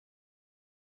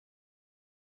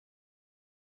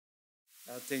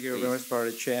Thank you very much for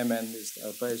the chairman. It's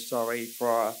very sorry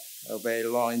for a very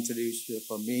long introduction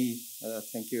for me.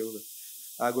 Thank you.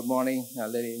 Good morning,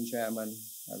 ladies and gentlemen.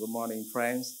 Good morning,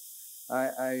 friends.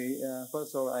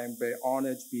 First of all, I'm very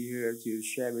honored to be here to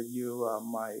share with you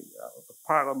my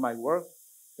part of my work.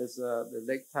 It's the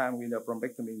next time with the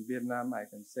thrombectomy in Vietnam. I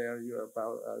can share you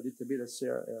about a little bit of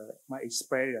my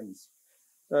experience.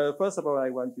 First of all, I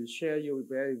want to share you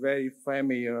very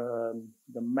familiar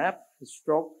the map, the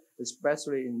stroke,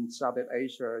 especially in Southeast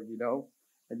Asia,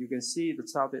 and you can see the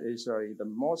Southeast Asia is the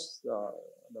most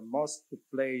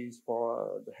place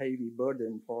for the heavy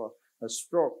burden for a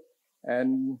stroke,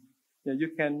 and you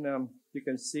can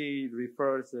see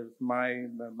refers to my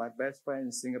best friend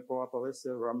in Singapore,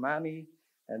 Professor Ramani,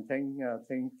 and thank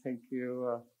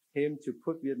you him to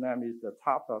put Vietnam is the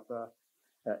top of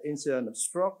incidence of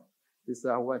stroke. It's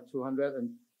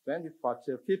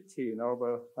 220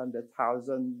 over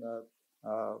 100,000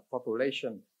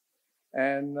 population,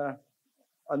 and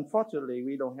unfortunately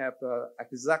we don't have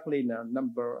exactly the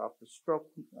number of the stroke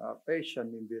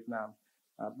patient in Vietnam,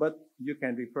 but you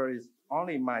can refer is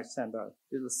only my center.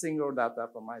 It's a single data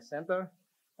from my center.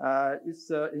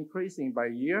 It's increasing by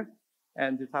year,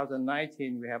 and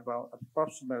 2019 we have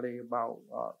approximately about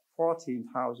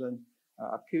 14,000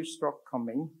 acute stroke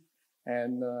coming,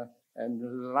 and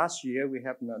last year we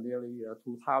have nearly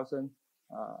 2,000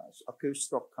 acute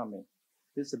stroke coming.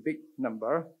 This is a big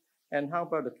number. And how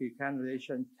about the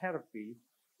recanalization therapy?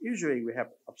 Usually we have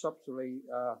approximately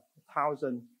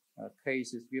 1,000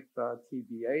 cases with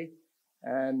TBA,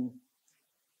 and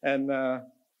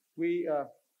we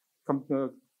come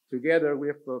together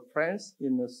with friends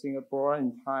in Singapore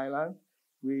and Thailand.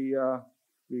 We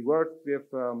work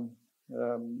with the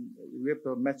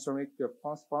Medtronic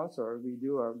sponsor. We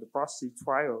do the prostate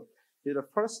trial. It's the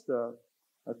first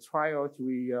trial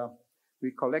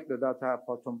we collect the data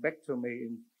for thrombectomy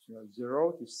in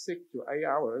 0 to 6 to 8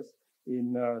 hours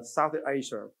in Southeast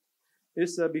Asia.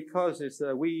 It's because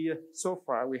so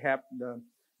far we have the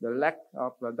lack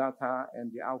of the data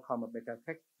and the outcome of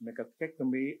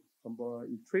mechanectomy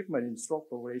in treatment in stroke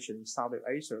population in Southeast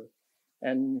Asia.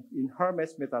 And in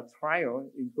Hermes meta trial,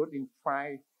 including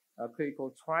 5 clinical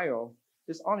trial,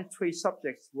 there's only 3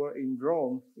 subjects were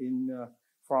enrolled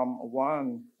from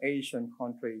one Asian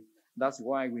country. That's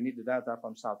why we need the data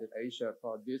from Southeast Asia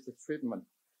for this treatment.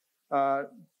 The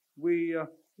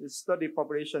study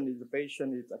population is the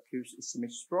patient is acute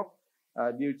ischemic stroke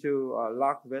due to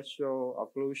large vessel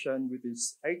occlusion within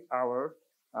 8 hours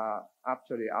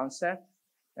after the onset,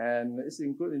 and it's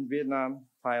included in Vietnam,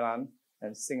 Thailand,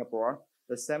 and Singapore.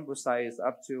 The sample size is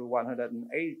up to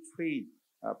 183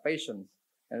 patients,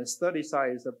 and the study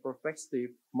size is a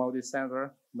prospective,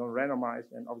 multi-center,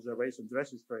 non-randomized, and observation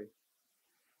registry.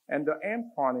 And the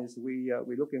endpoint is we're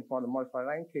looking for the modified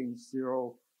ranking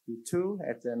 0 to 2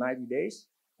 at 90 days.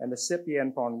 And the safety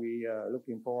endpoint we are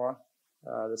looking for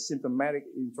the symptomatic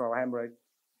intrahemorrhage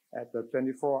at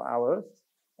 24 hours,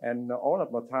 and all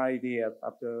of mortality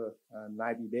after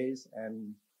 90 days,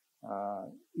 and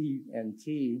E and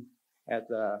T at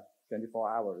 24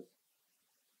 hours.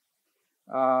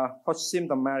 For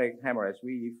symptomatic hemorrhage,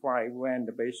 we define when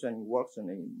the patient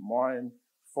worsening more than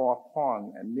 4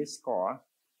 points and NIS score,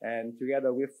 and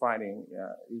together with finding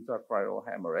intracranial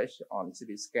hemorrhage on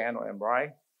CT scan or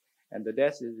MRI, and the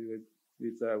death is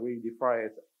we define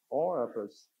it all of the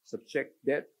subject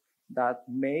death that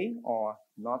may or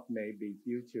not may be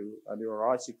due to a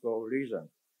neurological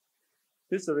reason.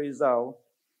 This result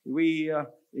we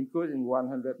include in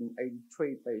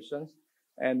 183 patients,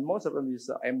 and most of them is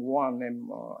M1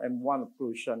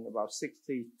 occlusion, about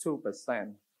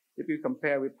 62%. If you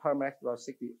compare with Hermes, about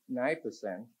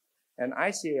 69%. And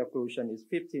ICA occlusion is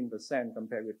 15%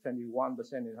 compared with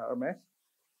 21% in Hermes.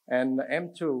 And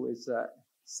M2 is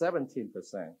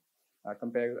 17%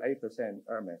 compared with 8% in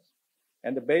Hermes.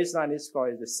 And the baseline score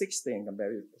is 16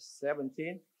 compared with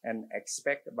 17, and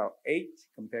expect about 8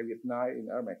 compared with 9 in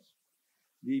Hermes.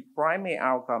 The primary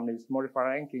outcome is modified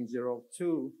ranking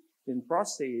 0-2. In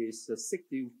prostate is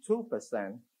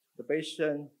 62%. The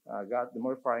patient got the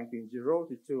modified ranking 0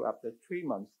 to 2 after 3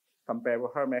 months, compared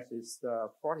with Hermes is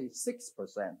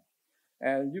 46%.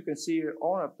 And you can see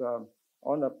all of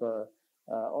the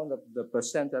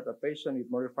percent that the patient is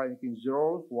modified ranking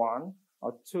 0, 1,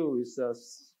 or 2 is a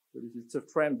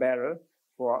trend better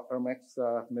for Hermes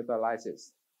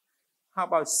metalysis. How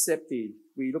about safety?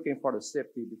 We're looking for the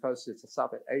safety because it's a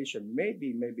Southeast Asian.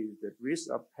 Maybe the risk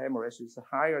of hemorrhage is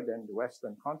higher than the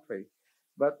Western country,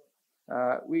 but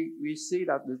we see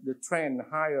that the trend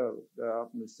higher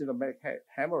symptomatic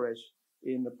hemorrhage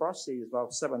in the prostate is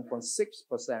about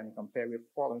 7.6% compared with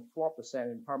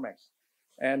 4.4% in Hermes.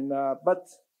 And but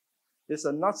it's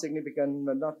a not significant,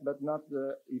 not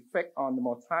the effect on the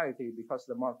mortality, because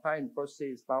the mortality in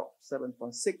prostate is about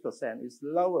 7.6%. It's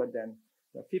lower than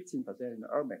the 15% in the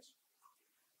ERMEX.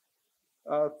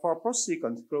 For prostate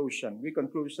conclusion,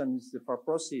 for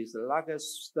prostate is the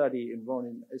largest study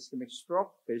involving ischemic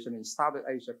stroke patients in Southeast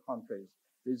Asia countries,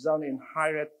 resulting in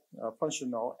higher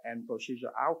functional and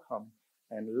procedure outcome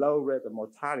and low rate of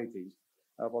mortality.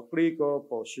 For clinical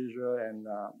procedure and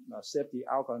safety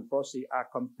outcome in prostate are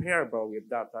comparable with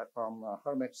data from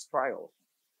HERMEX trials.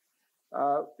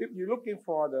 If you're looking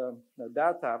for the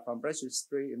data from breast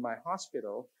history in my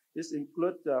hospital, this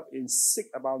includes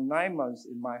about 9 months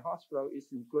in my hospital.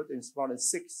 It's included in more than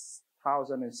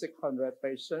 6,600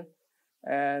 patients.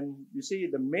 And you see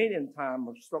the median time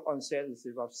of stroke onset is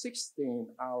about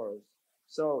 16 hours.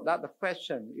 So that's the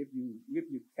question. If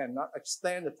you cannot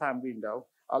extend the time window,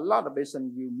 a lot of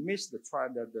patients will miss the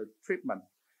treatment.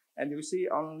 And you see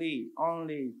only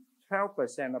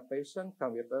 12% of patients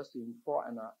come with us in 4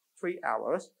 and 3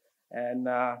 hours. And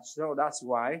so that's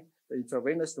why the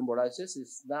intravenous thrombolysis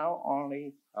is now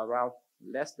only around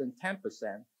less than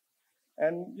 10%.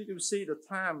 And you can see the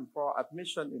time for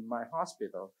admission in my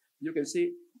hospital. You can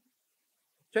see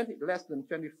less than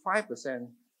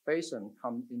 25% patients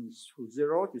come in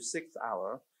 0 to 6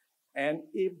 hours. And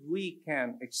if we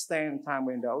can extend time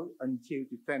window until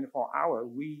to 24 hours,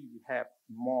 we have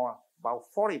more,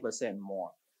 about 40%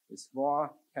 more. It's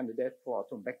more candidate for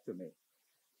thrombectomy.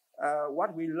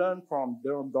 What we learned from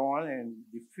Dawn and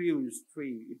Diffuse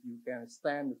 3, if you can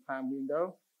extend the time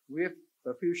window with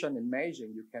perfusion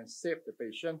imaging, you can save the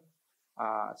patient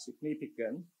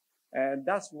significant. And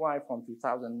that's why from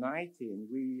 2019,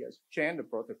 we changed the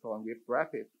protocol with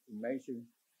rapid imaging.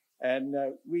 And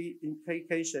we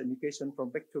indication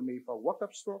thrombectomy for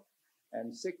workup stroke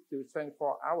and 6 to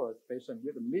 24 hours patient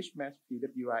with a mismatched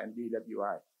PWI and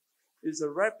DWI. It's a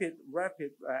rapid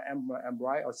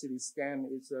MRI or CT scan.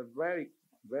 It's a very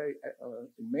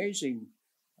imaging,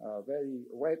 very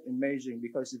wet imaging,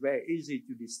 because it's very easy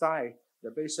to decide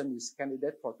the patient is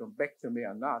candidate for thrombectomy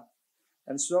or not.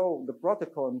 And so the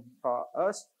protocol for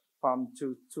us from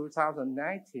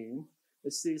 2019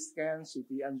 is CT scan,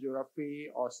 CT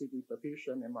angiography, or CT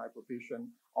perfusion, MRI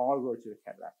perfusion, all go to the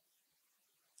cath lab.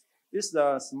 This is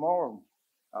a small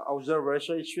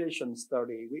observation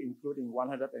study. We including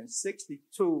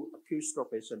 162 acute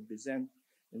stroke patients present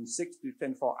in 6 to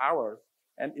 24 hours,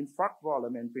 and infarct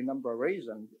volume and penumbral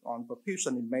region on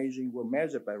perfusion imaging were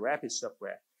measured by rapid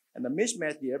subgraph. And the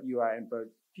mismatch DWI and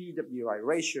PWI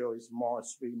ratio is more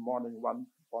than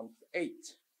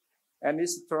 1.8. And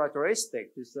it's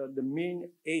characteristic. The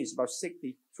mean age is about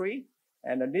 63,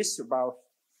 and the least about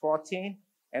 14,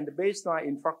 and the baseline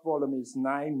infarct volume is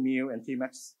 9 mil and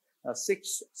Tmax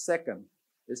 6 seconds.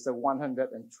 It's a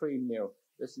 103 mil.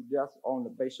 This is just on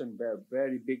the patient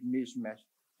very big mismatch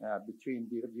between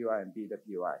DWI and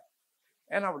DWI.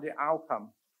 And of the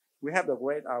outcome, we have the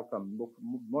great outcome,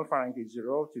 mortality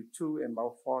 0 to 2 and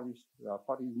about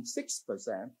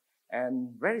 46%,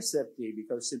 and very safety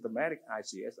because symptomatic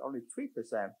ICS only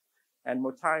 3%, and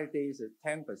mortality is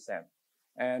 10%.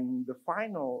 And the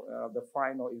final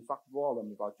infarct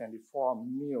volume about 24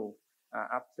 mil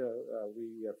after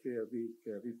we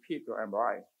repeat the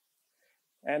MRI.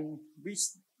 And we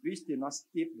still not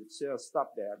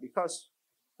stop there, because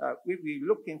we're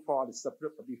looking for the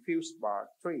subgroup of diffuse bar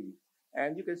 3.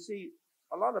 And you can see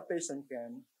a lot of patients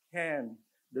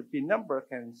the number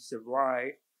can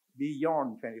survive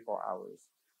beyond 24 hours.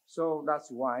 So that's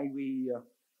why we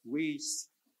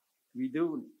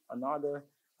do another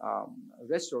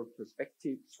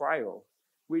retrospective trial.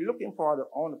 We're looking for the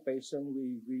only patient.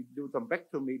 We do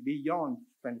thrombectomy beyond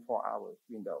 24 hours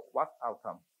window. What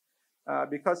outcome?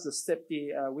 Because the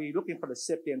safety, we're looking for the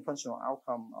safety and functional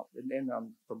outcome of the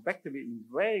thrombectomy in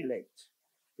very late.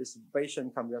 This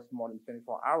patient comes just more than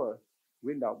 24 hour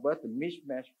window, but the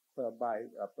mismatch by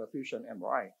perfusion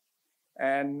MRI.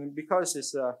 And because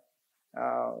it's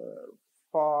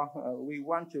we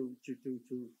want to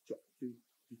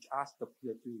ask to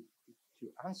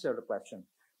answer the question: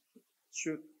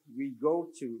 should we go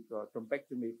to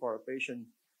thrombectomy for a patient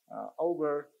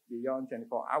beyond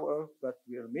 24 hours, but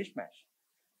with a mismatch?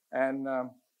 And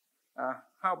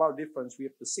how about difference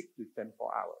with the 6 to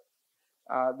 24 hours?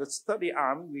 The study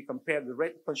arm, we compared the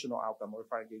rate functional outcome of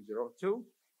 0.02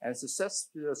 and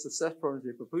successful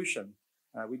perfusion.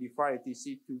 We divided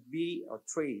TC to B or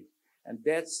 3, and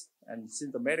that's and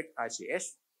symptomatic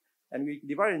ICS. And we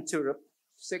divided into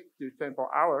 6 to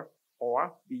 24 hours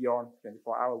or beyond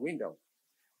 24-hour window.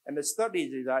 And the study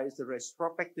design is the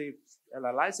retrospective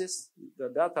analysis, the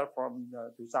data from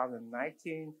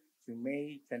 2019 to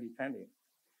May 2020.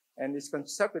 And this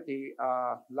consecutive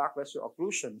large vessel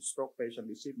occlusion stroke patient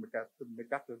received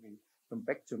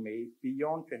thrombectomy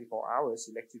beyond 24 hours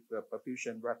selective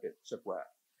perfusion rapid software.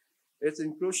 Its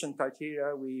inclusion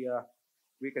criteria, we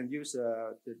can use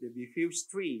the diffuse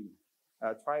 3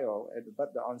 trial,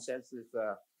 but the onset is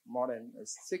more than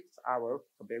 6 hours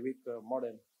compared with more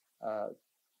than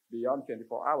beyond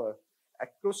 24 hours.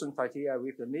 Occlusion criteria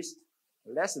with the least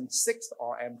less than 6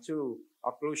 or M2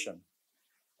 occlusion.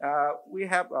 We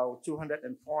have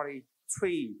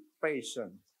 243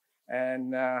 patients,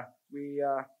 and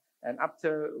and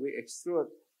after we exclude,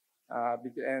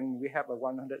 and we have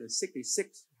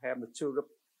 166 have the two.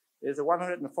 There's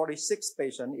 146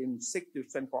 patients in 6 to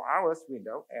 24 hours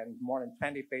window, and more than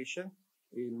 20 patients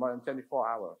in more than 24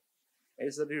 hours.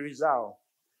 As the result.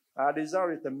 The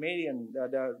result is the median,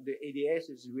 the ADS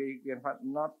is really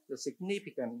not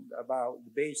significant about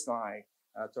the baseline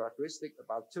characteristic,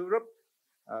 about TURP,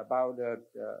 about the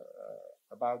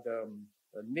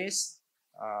NIS,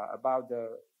 about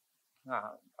the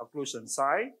occlusion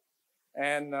side,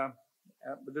 and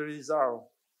the result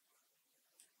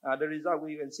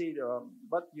we can see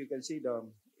but you can see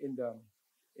in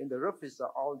the roof is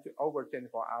all over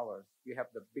 24 hours. We have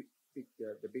the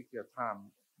bigger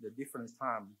time, the difference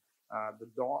time. The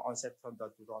dawn onset from the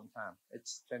dawn time.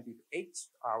 It's 28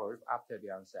 hours after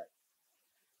the onset.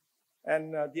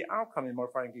 And the outcome in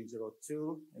morphine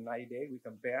 02 in 90 days, we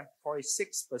compare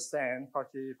 46%,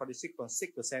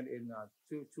 46.6% in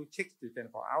 2 to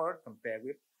 24 hours, compared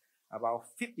with about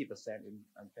 50% in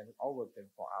over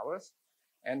 24 hours.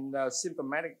 And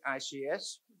symptomatic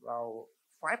ICS, about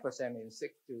 5% in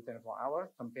 6 to 24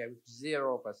 hours, compared with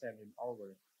 0% in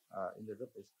over in the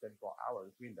 24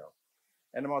 hours window.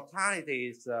 And the mortality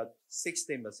is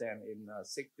 16% in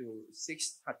 6 to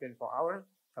 24 hours,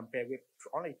 compared with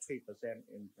only 3%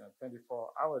 in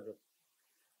 24 hours.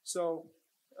 So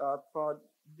for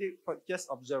just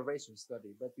observation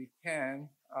study, but we can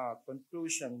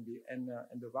conclusion the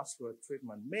endovascular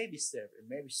treatment may be safe and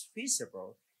may be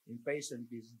feasible in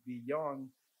patients beyond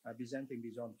presenting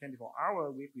beyond 24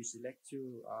 hours. We select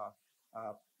to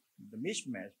the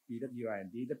mismatch PWI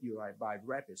and DWI by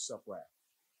rapid software.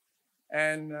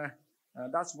 And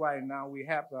that's why now we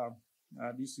have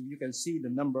this. You can see the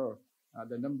number.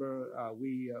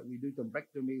 We do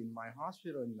thrombectomy in my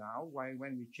hospital now. When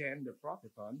we change the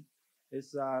protocol,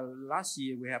 is last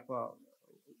year we have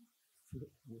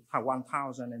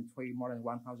 1,003 more than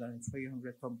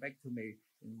 1,300 thrombectomy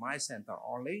in my center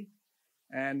only,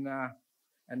 and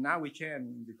now we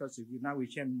change because now we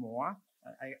change more.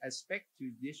 I expect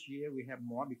to this year we have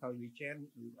more because we change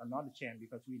another change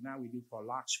because we do for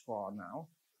large score now.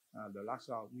 The large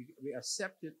score we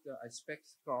accepted expect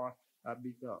score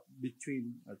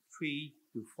between 3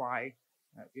 to 5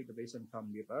 if the patient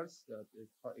come with us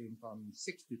from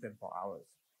 6 to 24 hours.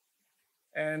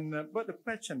 And but the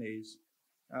question is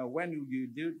when you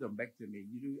do thrombectomy,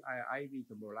 you do IV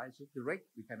thrombolysis, the rate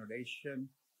regeneration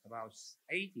about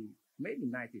 80, maybe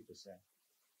 90%.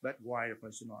 But why the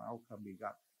functional outcome we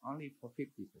got only for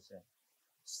 50%,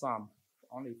 some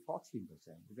only 14%,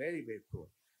 very, very poor.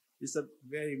 It's a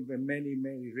very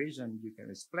many reasons you can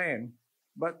explain,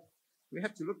 but we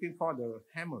have to looking for the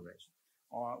hemorrhage,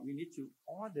 or we need to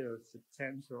order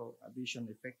substantial addition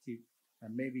effective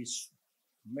and maybe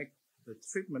make the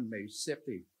treatment maybe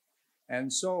safety.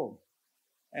 And so,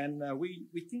 we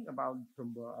think about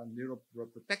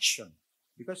neuroprotection,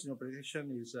 because neuroprotection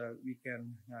is we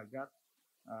can get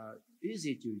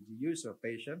easy to use a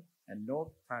patient and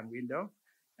no time window,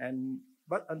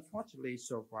 but unfortunately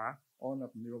so far all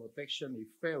of neuroprotection it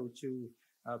failed to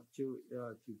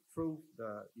prove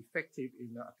the effective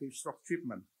in acute stroke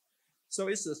treatment. So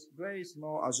it's a very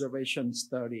small observation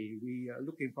study we are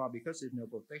looking for, because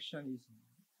neuroprotection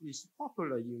is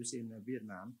popular use in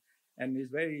Vietnam, and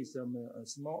it's very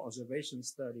small observation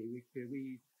study.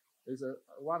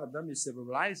 One of them is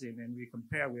stabilizing, and we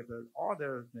compare with the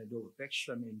other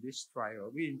neuroprotection in this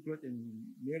trial. We include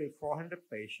in nearly 400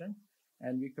 patients,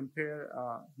 and we compare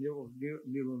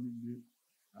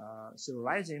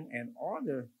stabilizing and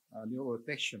other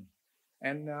neuroprotection.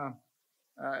 And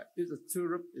the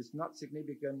TURP is not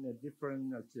significant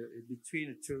difference between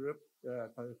the TURP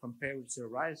compared with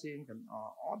stabilizing and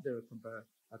other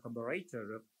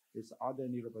comparator is other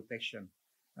neuroprotection.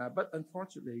 But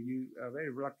unfortunately, you are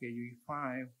very lucky.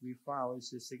 We found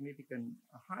it's a significant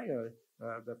higher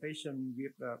the patient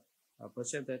with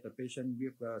percentage of patient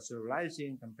with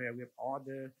sterilizing compared with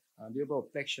other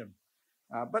neuroprotection.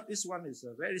 But this one is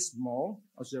a very small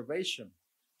observation.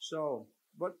 So,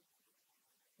 but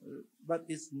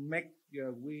it's make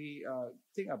we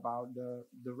think about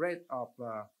the rate of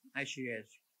ICS.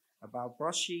 about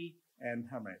brochy and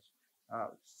hemorrhage.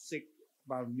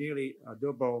 About nearly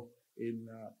double in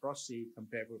brochy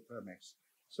compared with hemorrhage.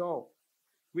 So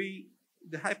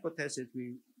the hypothesis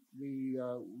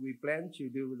we plan to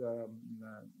do the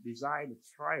design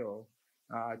trial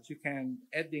to can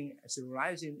adding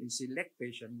sterilizing in select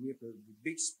patient with a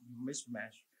big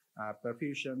mismatch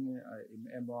perfusion in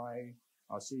MRI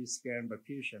or CT scan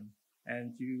perfusion,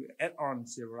 and to add on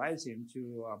sterilizing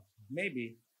to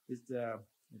maybe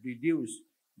reduce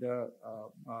the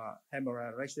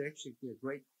hemorrhagic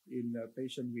rate in the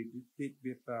patient we did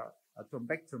with a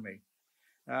thrombectomy.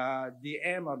 The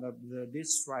aim of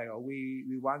this trial,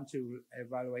 we want to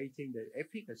evaluating the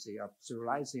efficacy of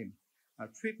sterilizing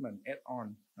treatment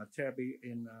add-on therapy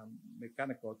in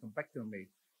mechanical thrombectomy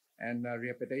and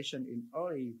rehabilitation in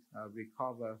early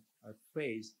recover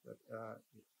phase.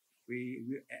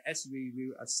 As we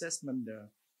will assessment the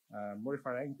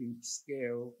modified ranking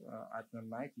scale at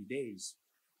 90 days.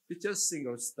 It's just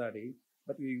single study,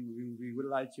 but we would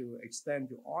like to extend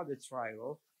to all the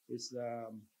trial. Is a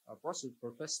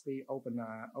prospectively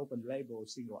open label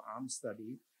single arm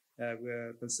study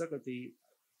where consecutive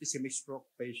ischemic stroke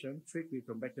patient treated with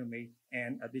thrombectomy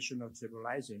and additional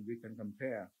stabilizing we can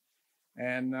compare.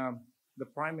 And the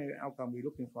primary outcome we're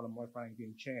looking for the modified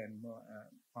ranking chain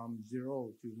from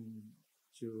 0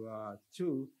 to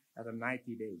 2 at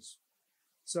 90 days.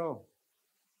 So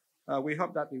we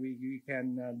hope that we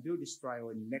can do this trial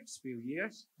in the next few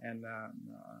years, and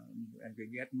we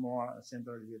get more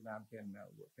central Vietnam can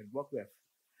work with.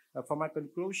 For my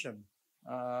conclusion,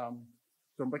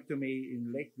 thrombectomy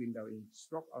in late window in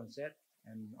stroke onset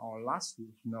and or last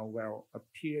will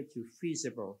appear to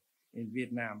feasible in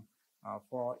Vietnam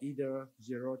for either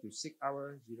 0 to 6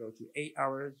 hours, 0 to 8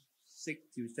 hours, 6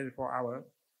 to 24 hours,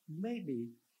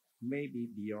 maybe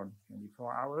beyond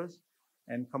 24 hours.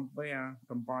 And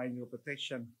combine your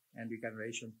protection and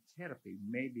regeneration therapy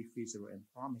may be feasible and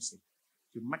promising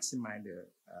to maximize the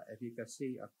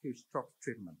efficacy of acute stroke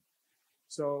treatment.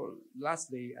 So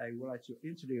lastly, I would like to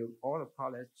introduce all the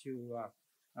colleagues to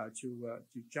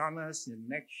join us in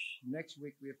next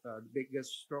week with the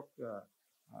biggest stroke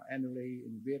annually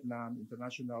in Vietnam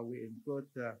International. We include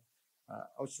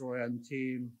Australian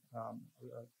team,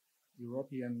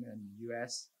 European and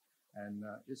US, and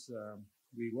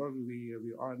we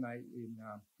organize in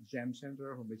Jam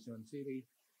Center from Mission City,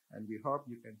 and we hope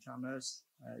you can join us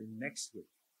in next week.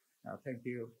 Thank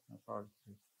you for